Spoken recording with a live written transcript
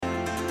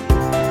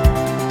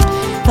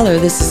Hello,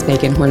 this is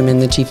Megan Horniman,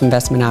 the Chief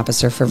Investment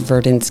Officer for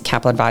Verdant's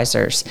Capital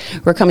Advisors.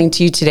 We're coming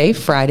to you today,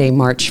 Friday,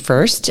 March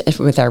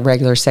 1st, with our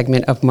regular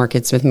segment of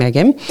Markets with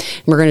Megan.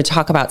 We're going to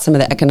talk about some of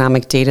the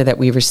economic data that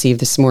we received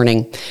this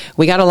morning.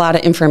 We got a lot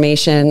of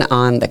information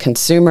on the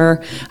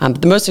consumer.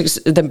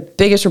 The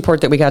biggest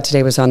report that we got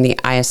today was on the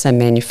ISM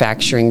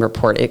manufacturing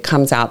report. It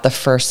comes out the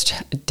first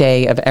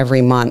day of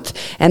every month,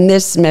 and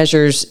this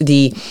measures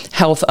the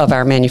health of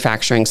our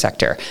manufacturing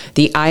sector.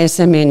 The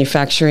ISM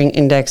manufacturing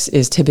index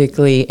is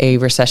typically a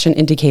recession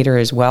indicator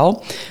as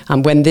well.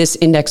 When this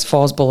index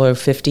falls below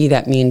 50,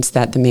 that means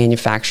that the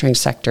manufacturing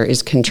sector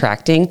is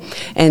contracting.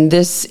 And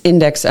this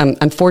index,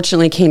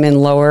 unfortunately, came in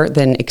lower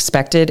than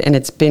expected, and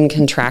it's been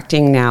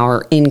contracting now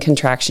or in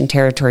contraction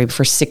territory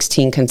for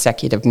 16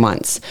 consecutive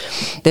months.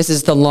 This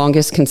is the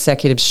longest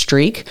consecutive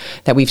streak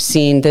that we've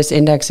seen this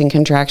index in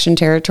contraction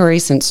territory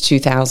since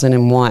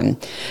 2001.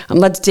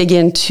 Let's dig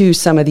into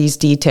some of these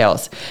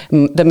details.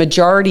 The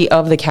majority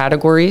of the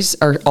categories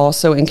are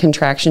also in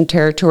contraction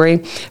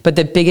territory, but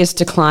the biggest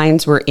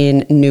declines were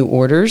in new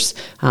orders.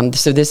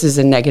 So this is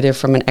a negative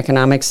from an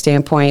economic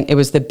standpoint. It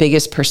was the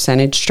biggest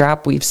percentage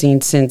drop we've seen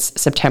since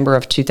September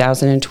of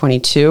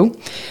 2022.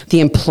 The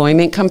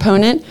employment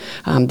component,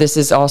 this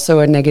is also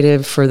a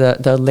negative for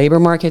the labor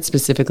market,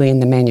 specifically in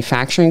the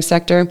manufacturing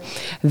sector.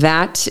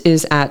 That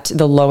is at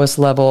the lowest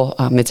level.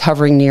 It's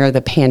hovering near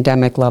the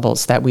pandemic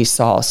levels that we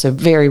saw. So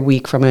very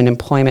weak from an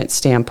employment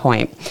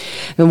standpoint.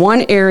 The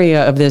one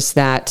area of this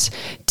that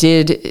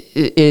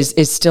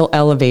is still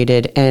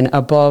elevated and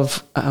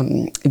above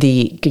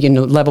the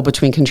level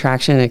between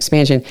contraction and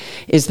expansion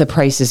is the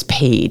prices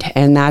paid,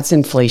 and that's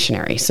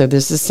inflationary. So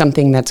this is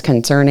something that's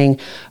concerning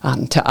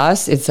to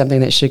us. It's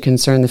something that should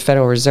concern the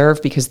Federal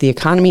Reserve because the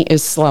economy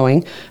is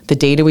slowing. The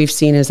data we've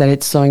seen is that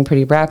it's slowing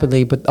pretty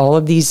rapidly, but all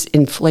of these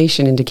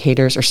inflation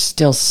indicators are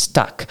still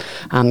stuck.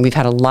 We've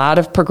had a lot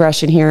of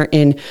progression here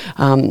in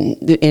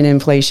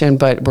inflation,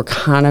 but we're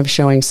kind of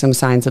showing some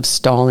signs of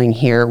stalling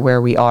here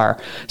where we are.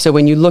 So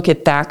when you look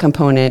at that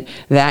component,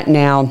 that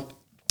now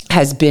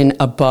has been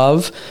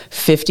above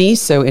 50,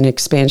 so in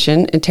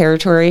expansion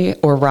territory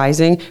or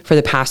rising for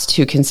the past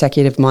 2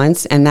 consecutive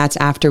months, and that's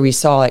after we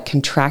saw it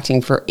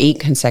contracting for 8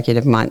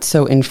 consecutive months.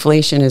 So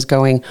inflation is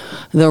going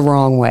the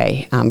wrong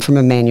way from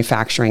a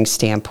manufacturing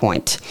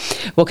standpoint.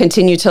 We'll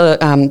continue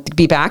to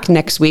be back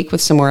next week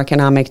with some more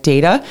economic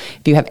data.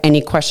 If you have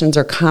any questions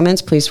or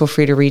comments, please feel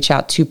free to reach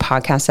out to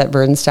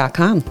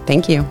podcast@verdants.com.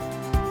 Thank you.